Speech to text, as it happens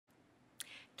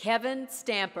Kevin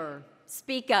Stamper.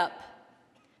 Speak up.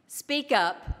 Speak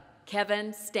up,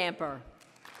 Kevin Stamper.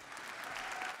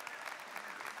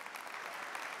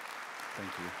 Thank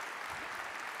you.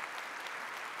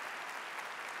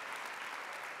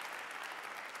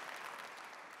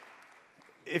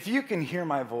 If you can hear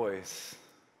my voice,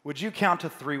 would you count to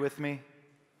 3 with me?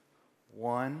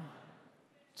 1,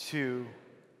 2,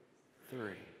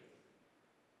 3.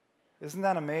 Isn't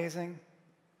that amazing?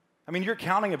 I mean, your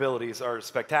counting abilities are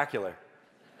spectacular.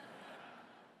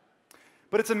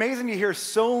 But it's amazing to hear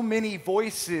so many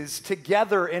voices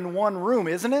together in one room,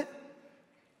 isn't it?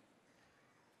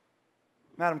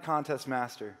 Madam Contest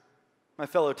Master, my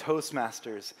fellow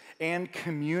Toastmasters, and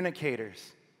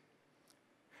communicators.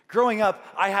 Growing up,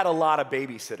 I had a lot of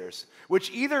babysitters, which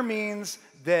either means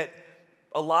that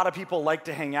a lot of people liked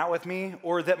to hang out with me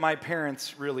or that my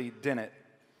parents really didn't.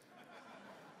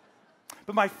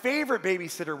 But my favorite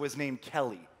babysitter was named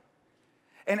Kelly.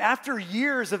 And after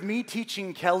years of me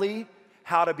teaching Kelly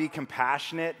how to be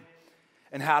compassionate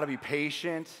and how to be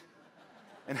patient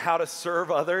and how to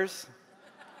serve others,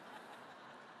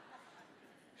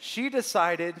 she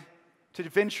decided to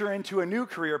venture into a new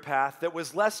career path that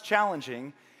was less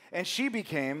challenging, and she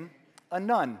became a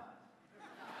nun.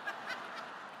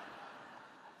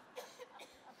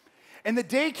 And the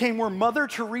day came where Mother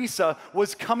Teresa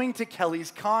was coming to Kelly's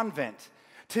convent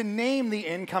to name the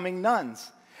incoming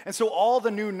nuns. And so all the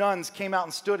new nuns came out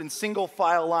and stood in single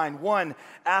file line, one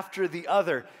after the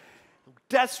other,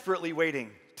 desperately waiting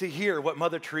to hear what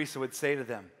Mother Teresa would say to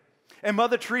them. And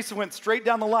Mother Teresa went straight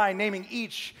down the line, naming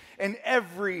each and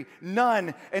every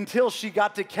nun until she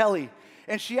got to Kelly.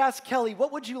 And she asked Kelly,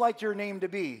 "What would you like your name to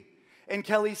be?" And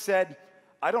Kelly said,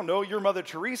 "I don't know, you're Mother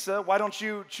Teresa. Why don't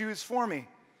you choose for me?"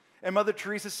 And Mother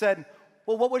Teresa said,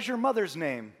 "Well, what was your mother's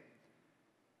name?"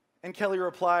 And Kelly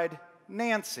replied,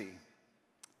 "Nancy."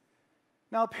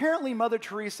 Now, apparently Mother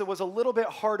Teresa was a little bit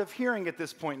hard of hearing at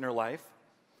this point in her life.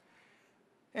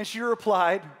 And she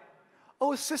replied,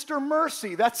 "Oh, Sister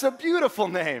Mercy, that's a beautiful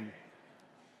name."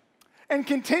 And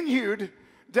continued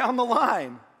down the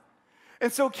line.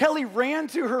 And so Kelly ran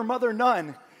to her mother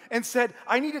nun and said,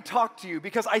 "I need to talk to you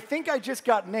because I think I just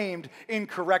got named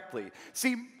incorrectly.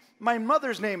 See, my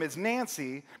mother's name is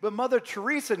Nancy, but Mother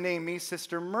Teresa named me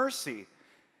Sister Mercy."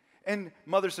 And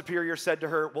Mother Superior said to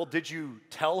her, "Well, did you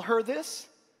tell her this?"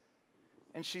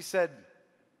 And she said,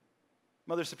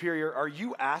 "Mother Superior, are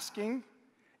you asking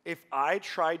if I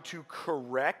tried to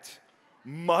correct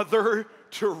Mother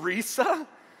Teresa?"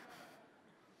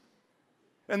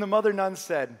 And the mother nun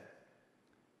said,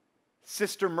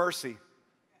 "Sister Mercy,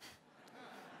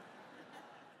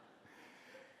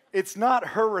 it's not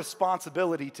her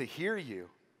responsibility to hear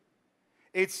you.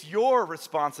 It's your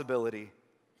responsibility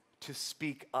to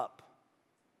speak up."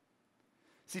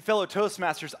 See, fellow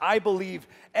Toastmasters, I believe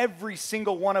every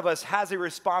single one of us has a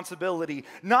responsibility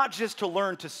not just to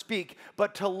learn to speak,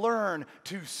 but to learn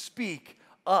to speak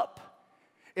up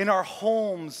in our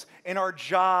homes, in our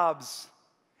jobs,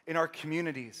 in our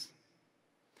communities.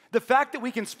 The fact that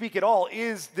we can speak at all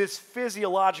is this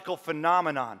physiological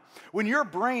phenomenon. When your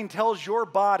brain tells your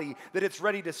body that it's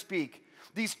ready to speak,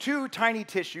 these two tiny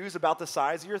tissues about the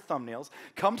size of your thumbnails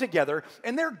come together,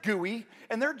 and they're gooey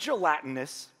and they're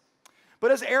gelatinous.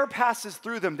 But as air passes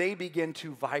through them, they begin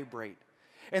to vibrate,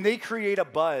 and they create a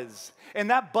buzz. And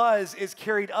that buzz is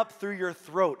carried up through your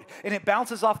throat, and it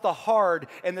bounces off the hard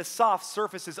and the soft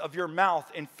surfaces of your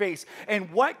mouth and face.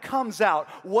 And what comes out,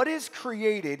 what is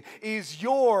created, is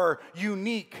your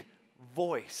unique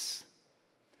voice.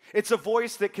 It's a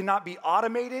voice that cannot be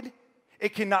automated.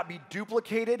 It cannot be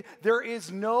duplicated. There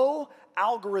is no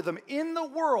algorithm in the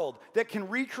world that can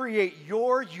recreate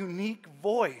your unique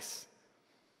voice.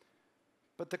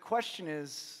 But the question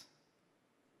is,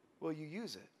 will you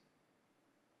use it?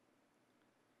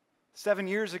 7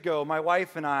 years ago, my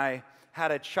wife and I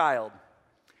had a child,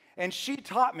 and she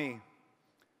taught me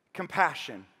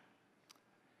compassion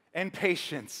and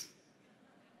patience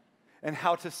and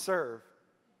how to serve.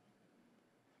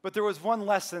 But there was one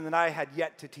lesson that I had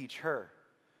yet to teach her.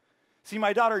 See,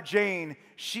 my daughter Jane,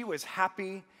 she was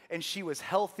happy and she was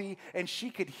healthy and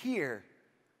she could hear,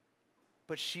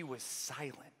 but she was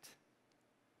silent.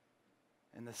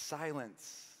 And the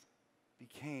silence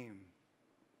became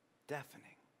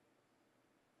deafening.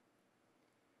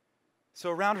 So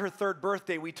around her 3rd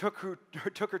birthday, we took her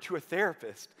to a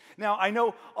therapist. Now, I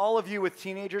know all of you with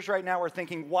teenagers right now are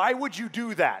thinking, why would you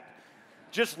do that?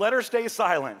 Just let her stay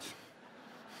silent.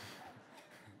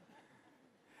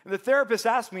 And the therapist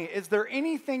asked me, "Is there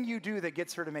anything you do that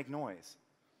gets her to make noise?"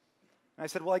 And I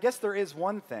said, "Well, I guess there is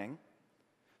one thing."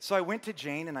 So I went to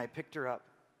Jane and I picked her up.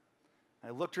 I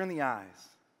looked her in the eyes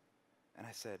And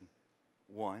I said,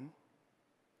 1,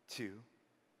 2,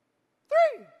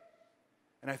 3.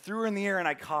 And I threw her in the air and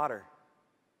I caught her.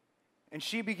 And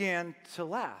she began to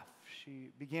laugh. She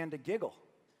began to giggle.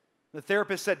 The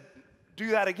therapist said,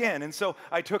 do that again. And so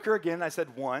I took her again and I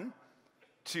said, 1,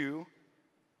 2,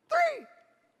 3.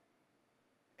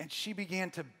 And she began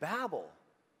to babble.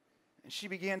 And she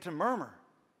began to murmur.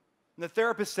 And the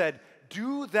therapist said,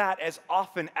 do that as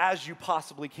often as you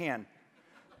possibly can.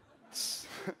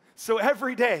 So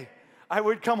every day, I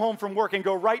would come home from work and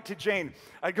go right to Jane.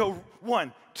 I'd go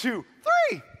 1, 2,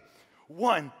 3.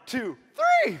 1, 2,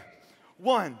 3.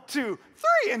 1, 2,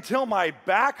 3, until my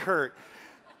back hurt.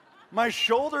 My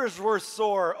shoulders were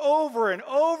sore over and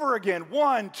over again.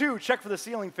 1, 2, check for the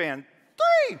ceiling fan.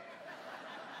 3.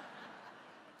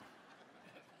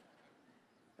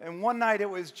 And one night it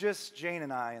was just Jane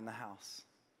and I in the house.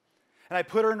 And I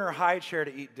put her in her high chair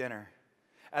to eat dinner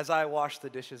as I washed the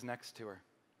dishes next to her.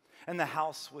 And the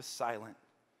house was silent,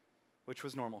 which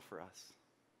was normal for us.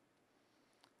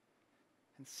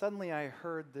 And suddenly I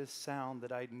heard this sound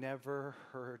that I'd never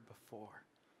heard before.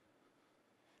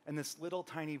 And this little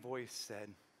tiny voice said,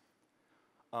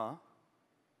 ooh,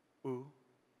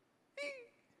 ee.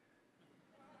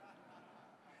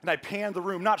 And I panned the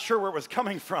room, not sure where it was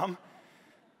coming from.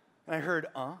 And I heard,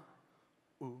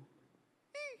 ooh,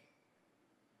 ee.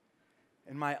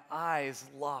 And my eyes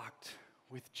locked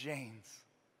with Jane's.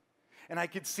 And I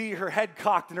could see her head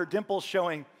cocked and her dimples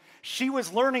showing. She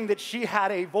was learning that she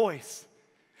had a voice.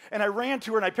 And I ran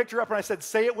to her and I picked her up and I said,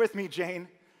 say it with me, Jane.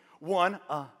 1,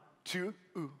 2,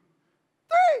 ooh,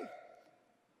 3.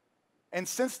 And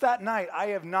since that night, I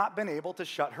have not been able to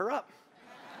shut her up.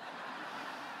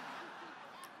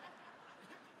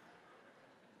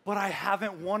 But I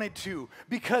haven't wanted to,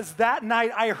 because that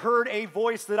night I heard a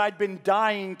voice that I'd been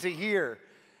dying to hear.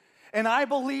 And I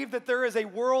believe that there is a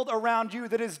world around you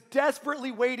that is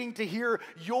desperately waiting to hear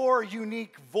your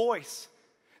unique voice.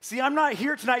 See, I'm not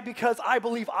here tonight because I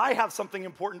believe I have something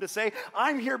important to say.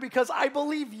 I'm here because I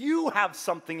believe you have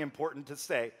something important to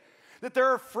say. That there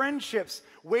are friendships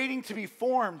waiting to be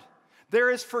formed. There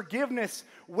is forgiveness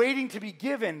waiting to be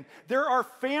given. There are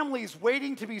families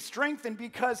waiting to be strengthened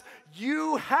because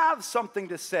you have something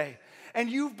to say. And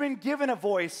you've been given a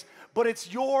voice, but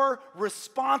it's your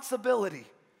responsibility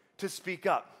to speak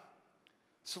up.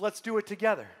 So let's do it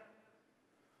together.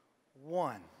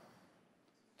 1,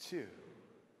 2, 3.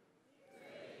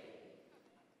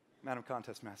 Madam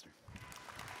Contest Master.